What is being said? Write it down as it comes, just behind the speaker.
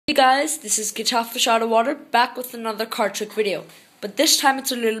Hey guys, this is Guitar Fish Out of Water back with another card trick video, but this time it's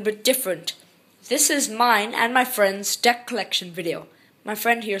a little bit different. This is mine and my friend's deck collection video. My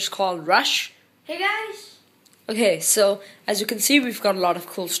friend here is called Rush. Hey guys! Okay, so as you can see we've got a lot of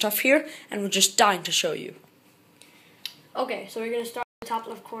cool stuff here and we're just dying to show you. Okay, so we're going to start in the top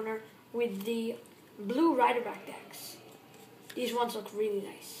left corner with the blue Riderback decks. These ones look really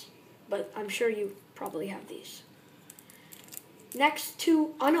nice, but I'm sure you probably have these. Next,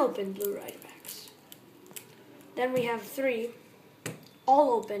 2 unopened blue Riderbacks. Then we have 3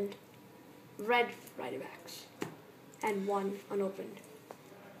 all opened red Riderbacks and 1 unopened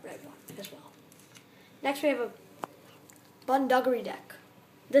red one as well. Next we have a Bunduggery deck.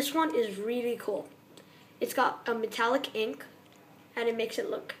 This one is really cool. It's got a metallic ink and it makes it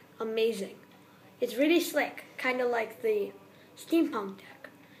look amazing. It's really slick, kind of like the Steampunk deck.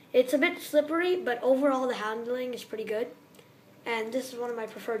 It's a bit slippery, but overall the handling is pretty good. And this is one of my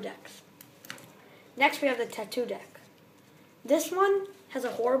preferred decks. Next we have the Tattoo deck. This one has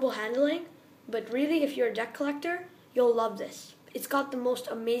a horrible handling, but really if you're a deck collector, you'll love this. It's got the most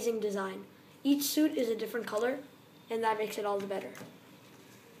amazing design. Each suit is a different color, and that makes it all the better.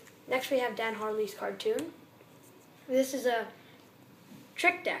 Next we have Dan Harley's Cartoon. This is a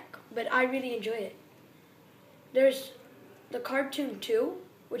trick deck, but I really enjoy it. There's the Cartoon 2,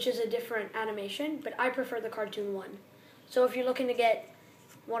 which is a different animation, but I prefer the Cartoon 1. So if you're looking to get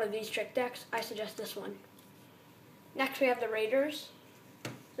one of these trick decks, I suggest this one. Next we have the Raiders.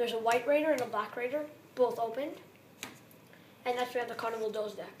 There's a white Raider and a black Raider, both opened. And next we have the Carnival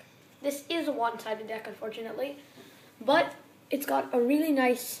Doze deck. This is a one-sided deck, unfortunately, but it's got a really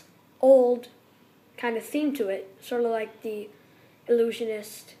nice old kind of theme to it, sort of like the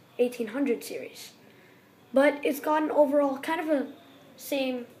Illusionist 1800 series. But it's got an overall kind of a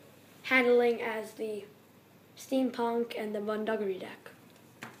same handling as the Steampunk and the Bunduggery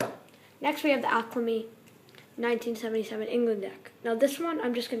deck. Next we have the Alchemy 1977 England deck. Now this one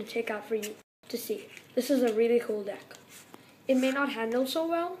I'm just going to take out for you to see. This is a really cool deck. It may not handle so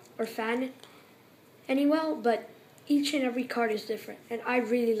well or fan any well, but each and every card is different, and I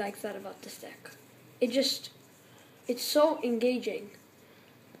really like that about this deck. It's so engaging.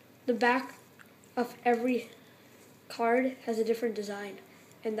 The back of every card has a different design,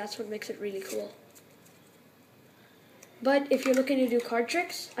 and that's what makes it really cool. But if you're looking to do card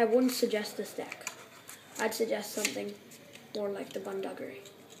tricks, I wouldn't suggest this deck. I'd suggest something more like the Bunduggery.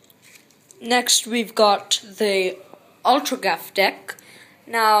 Next we've got the Ultra Gaff deck.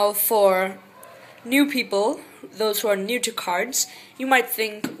 Now for new people, those who are new to cards, you might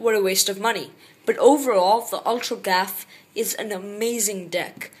think what a waste of money. But overall, the Ultra Gaff is an amazing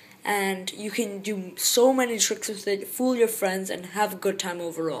deck, and you can do so many tricks with it, fool your friends, and have a good time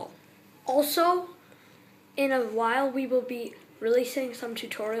overall. Also, in a while we will be releasing some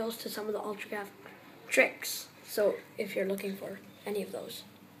tutorials to some of the Ultra Gaff tricks, so if you're looking for any of those.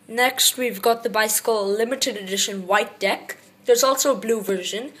 Next we've got the Bicycle Limited Edition white deck. There's also a blue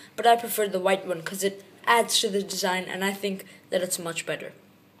version, but I prefer the white one because it adds to the design and I think that it's much better.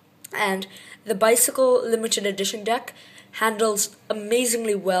 And the Bicycle Limited Edition deck handles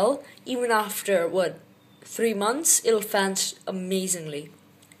amazingly well. Even after, 3 months, it'll fan amazingly.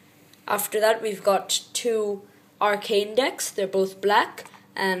 After that, we've got 2 Arcane decks. They're both black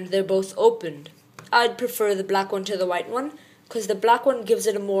and they're both opened. I'd prefer the black one to the white one because the black one gives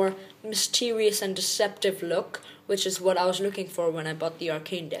it a more mysterious and deceptive look, which is what I was looking for when I bought the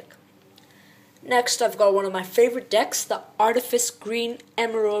Arcane deck. Next, I've got one of my favorite decks, the Artifice Green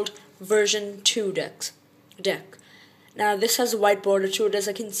Emerald version 2 deck. Now, this has a white border to it,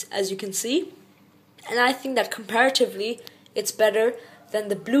 as you can see, and I think that comparatively, it's better than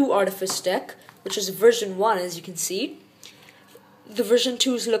the blue Artifice deck, which is version 1, as you can see. The version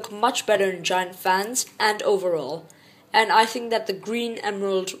 2s look much better in giant fans and overall, and I think that the green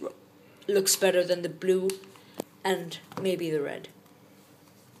emerald looks better than the blue and maybe the red.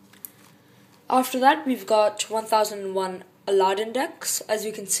 After that, we've got 1001 Aladdin decks. As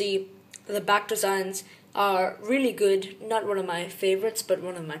you can see, the back designs are really good, not one of my favorites, but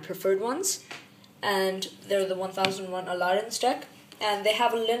one of my preferred ones. And they're the 1001 Aladdin's deck, and they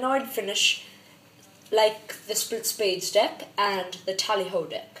have a linoid finish like the Split Spades deck and the Tally-Ho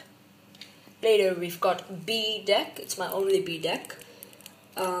deck. Later we've got B deck. It's my only B deck.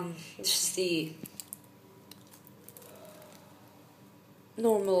 This is the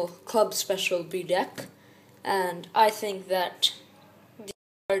normal club special B deck, and I think that the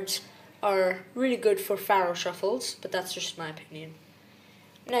cards are really good for Pharaoh shuffles, but that's just my opinion.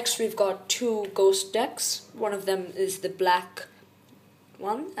 Next we've got 2 ghost decks. One of them is the black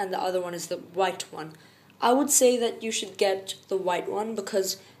one and the other one is the white one. I would say that you should get the white one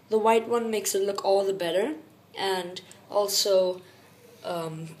because the white one makes it look all the better, and also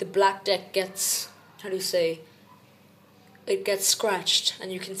the black deck gets, it gets scratched,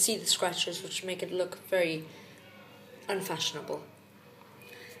 and you can see the scratches, which make it look very unfashionable.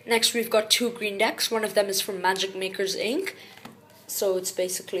 Next, we've got two green decks. One of them is from Magic Makers Inc., so it's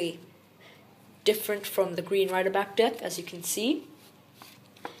basically different from the green Riderback deck, as you can see.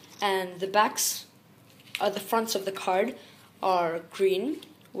 And the fronts of the card are green,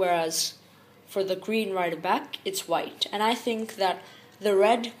 whereas for the green Riderback, it's white. And I think that the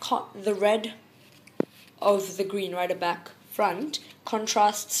red of the green Riderback front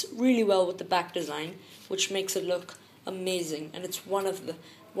contrasts really well with the back design, which makes it look amazing. And it's one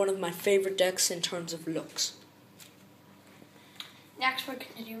of my favorite decks in terms of looks. Next, we're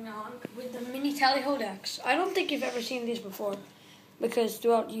continuing on with the mini Tally-Ho decks. I don't think you've ever seen these before, because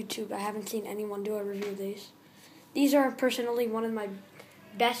throughout YouTube, I haven't seen anyone do a review of these. These are personally one of my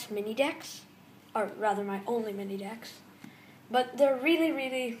best mini decks, or rather my only mini decks. But they're really,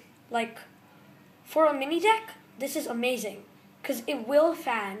 really, for a mini deck, this is amazing, because it will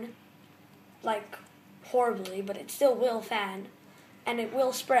fan, horribly, but it still will fan, and it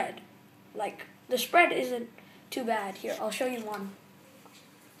will spread. The spread isn't too bad. Here, I'll show you one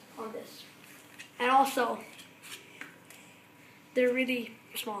on this. And also, they're really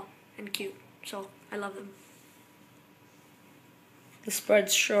small and cute, so I love them. The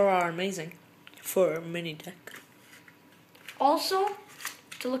spreads sure are amazing for a mini deck. Also,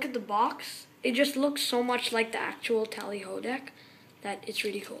 to look at the box, it just looks so much like the actual Tally-Ho deck that it's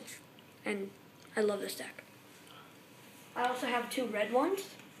really cool. And I love this deck. I also have two red ones.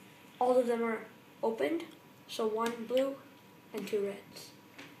 All of them are opened, so one blue and two reds.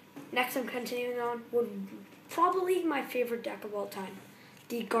 Next, I'm continuing on with probably my favorite deck of all time,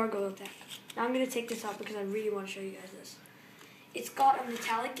 the Gargoyle deck. Now I'm going to take this out because I really want to show you guys this. It's got a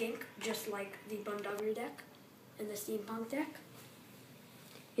metallic ink, just like the Bunduggery deck and the Steampunk deck.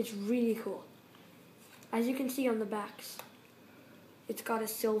 It's really cool. As you can see on the backs, it's got a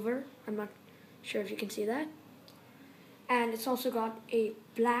silver. I'm not sure if you can see that. And it's also got a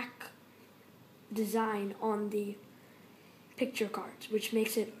black design on the picture cards, which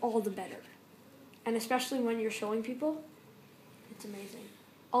makes it all the better. And especially when you're showing people, it's amazing.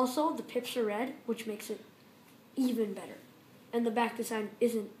 Also, the pips are red, which makes it even better. And the back design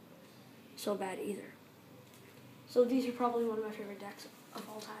isn't so bad either. So these are probably one of my favorite decks of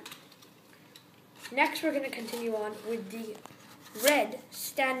all time. Next, we're going to continue on with the red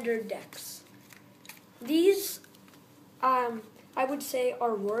standard decks. These, I would say,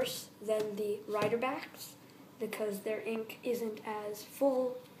 are worse than the Riderbacks because their ink isn't as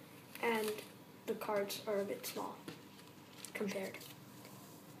full and the cards are a bit small compared.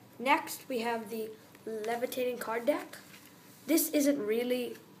 Next, we have the Levitating Card deck. This isn't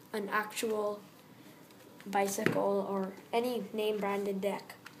really an actual bicycle or any name branded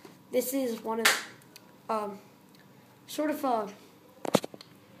deck. This is one of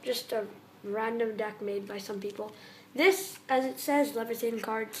just a random deck made by some people. This, as it says, Levitating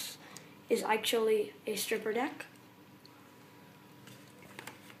Cards, is actually a stripper deck,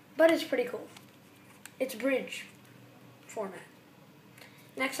 but it's pretty cool. It's bridge format.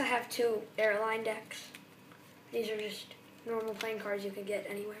 Next, I have two airline decks. These are just normal playing cards you can get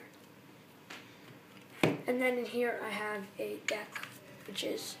anywhere. And then in here I have a deck, which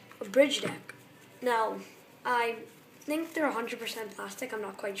is a bridge deck. Now, I think they're 100% plastic, I'm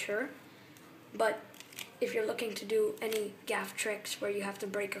not quite sure. But if you're looking to do any gaff tricks where you have to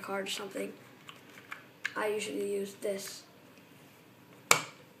break a card or something, I usually use this.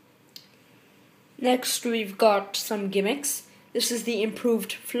 Next, we've got some gimmicks. This is the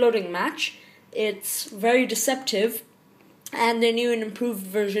improved floating match. It's very deceptive, and the new and improved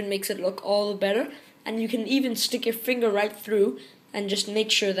version makes it look all the better. And you can even stick your finger right through and just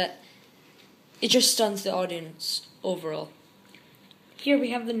make sure that it just stuns the audience overall. Here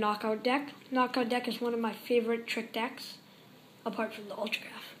we have the Knockout deck. Knockout deck is one of my favorite trick decks, apart from the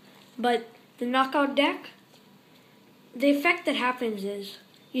Ultragraph. But the Knockout deck, the effect that happens is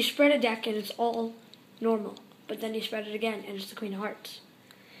you spread a deck and it's all normal, but then you spread it again and it's the Queen of Hearts.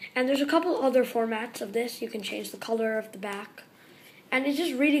 And there's a couple other formats of this. You can change the color of the back. And it's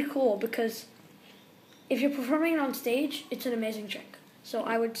just really cool because if you're performing it on stage, it's an amazing trick. So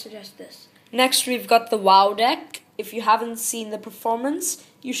I would suggest this. Next, we've got the WoW deck. If you haven't seen the performance,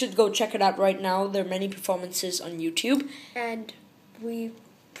 you should go check it out right now. There are many performances on YouTube. And we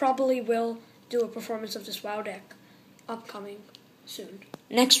probably will do a performance of this WoW deck upcoming soon.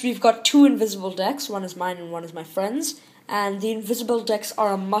 Next, we've got two invisible decks. One is mine and one is my friend's. And the invisible decks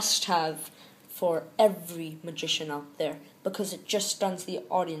are a must-have for every magician out there because it just stuns the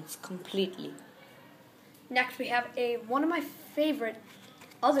audience completely. Next, we have one of my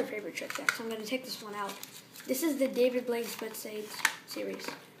other favorite trick decks. I'm going to take this one out. This is the David Blaine Split Spades series.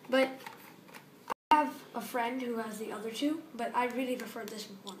 But I have a friend who has the other two, but I really prefer this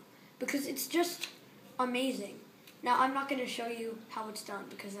one because it's just amazing. Now, I'm not going to show you how it's done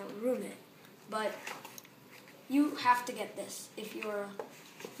because that would ruin it, but you have to get this if you're a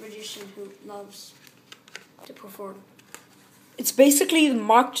magician who loves to perform. It's basically the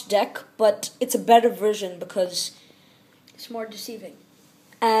marked deck, but it's a better version because it's more deceiving.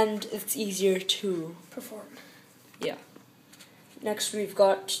 And it's easier to perform. Yeah. Next we've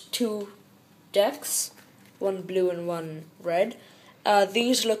got two decks, one blue and one red.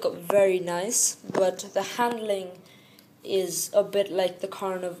 These look very nice, but the handling is a bit like the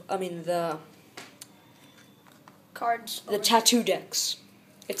cards. The tattoo decks.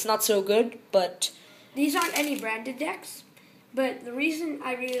 It's not so good, but these aren't any branded decks. But the reason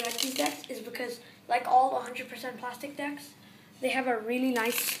I really like these decks is because, like all 100% plastic decks, they have a really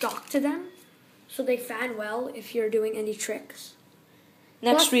nice stock to them, so they fan well if you're doing any tricks.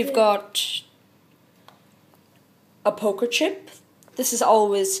 Next we've got a poker chip. This is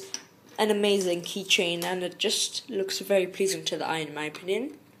always an amazing keychain, and it just looks very pleasing to the eye, in my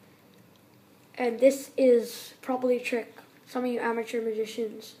opinion. And this is probably a trick some of you amateur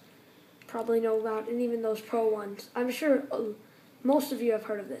magicians probably know about, and even those pro ones. I'm sure most of you have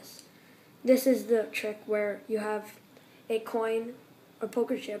heard of this. This is the trick where you have a coin or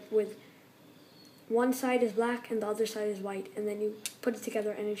poker chip with one side is black and the other side is white, and then you put it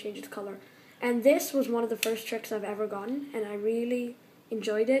together and it changes color. And this was one of the first tricks I've ever gotten, and I really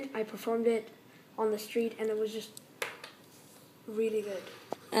enjoyed it. I performed it on the street, and it was just really good.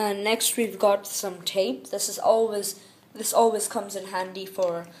 And next we've got some tape. This always comes in handy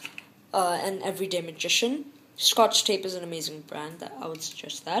for an everyday magician. Scotch tape is an amazing brand. I would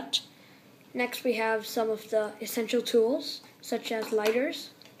suggest that. Next we have some of the essential tools, such as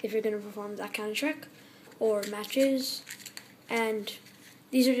lighters, if you're going to perform that kind of trick, or matches. And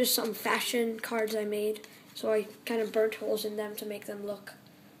these are just some fashion cards I made, so I kind of burnt holes in them to make them look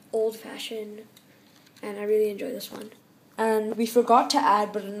old-fashioned, and I really enjoy this one. And we forgot to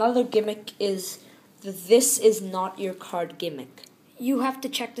add, but another gimmick is that this is not your card gimmick. You have to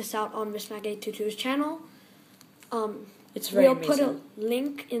check this out on Miss Mag822's channel. It's very amazing. We'll put a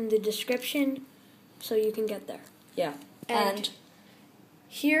link in the description so you can get there. Yeah. And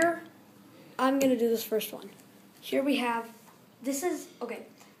here, I'm going to do this first one. Here we have, okay,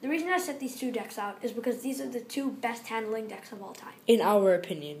 the reason I set these two decks out is because these are the two best handling decks of all time. In our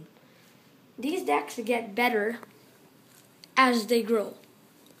opinion. These decks get better as they grow.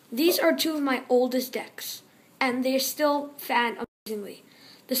 These are two of my oldest decks, and they still fan amazingly.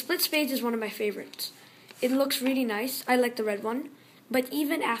 The Split Spades is one of my favorites. It looks really nice. I like the red one. But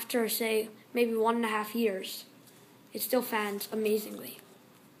even after, say, maybe 1.5 years, it still fans amazingly.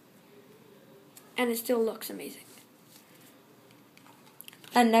 And it still looks amazing.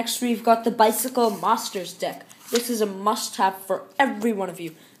 And next we've got the Bicycle Masters deck. This is a must-have for every one of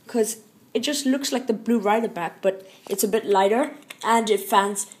you, because it just looks like the Blue Rider back, but it's a bit lighter, and it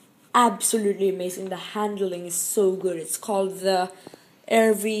fans absolutely amazing. The handling is so good. It's called the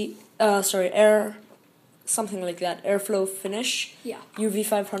something like that, Airflow Finish. Yeah.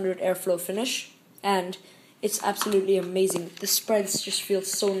 UV500 Airflow Finish, and it's absolutely amazing. The spreads just feel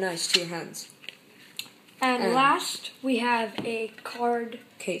so nice to your hands. And last, we have a card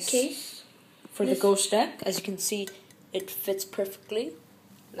case. For the Ghost deck. As you can see, it fits perfectly.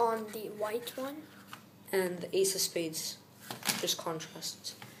 On the white one. And the Ace of Spades just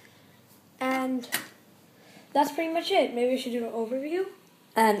contrasts. And that's pretty much it. Maybe we should do an overview.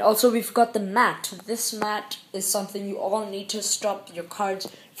 And also we've got the mat. This mat is something you all need to stop your cards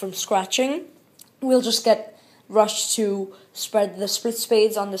from scratching. We'll just get Rush to spread the Split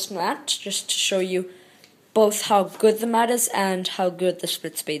Spades on this mat, just to show you both how good the mat is and how good the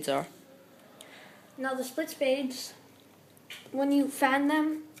Split Spades are. Now the Split Spades, when you fan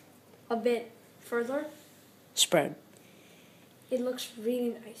them a bit further, spread. It looks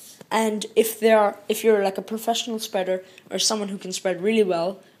really nice. And if you're like a professional spreader or someone who can spread really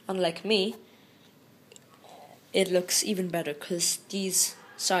well, unlike me, it looks even better because these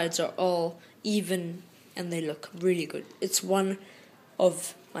sides are all even and they look really good. It's one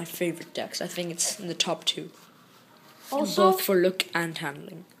of my favorite decks. I think it's in the top 2. Also, both for look and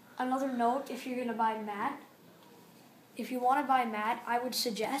handling. Another note, if you're going to buy mat, if you want to buy mat, I would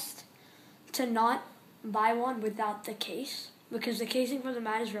suggest to not buy one without the case, because the casing for the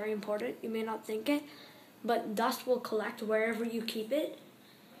mat is very important. You may not think it, but dust will collect wherever you keep it,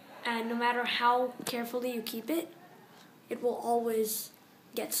 and no matter how carefully you keep it, it will always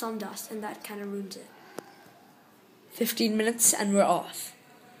get some dust, and that kind of ruins it. 15 minutes and we're off.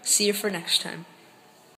 See you for next time.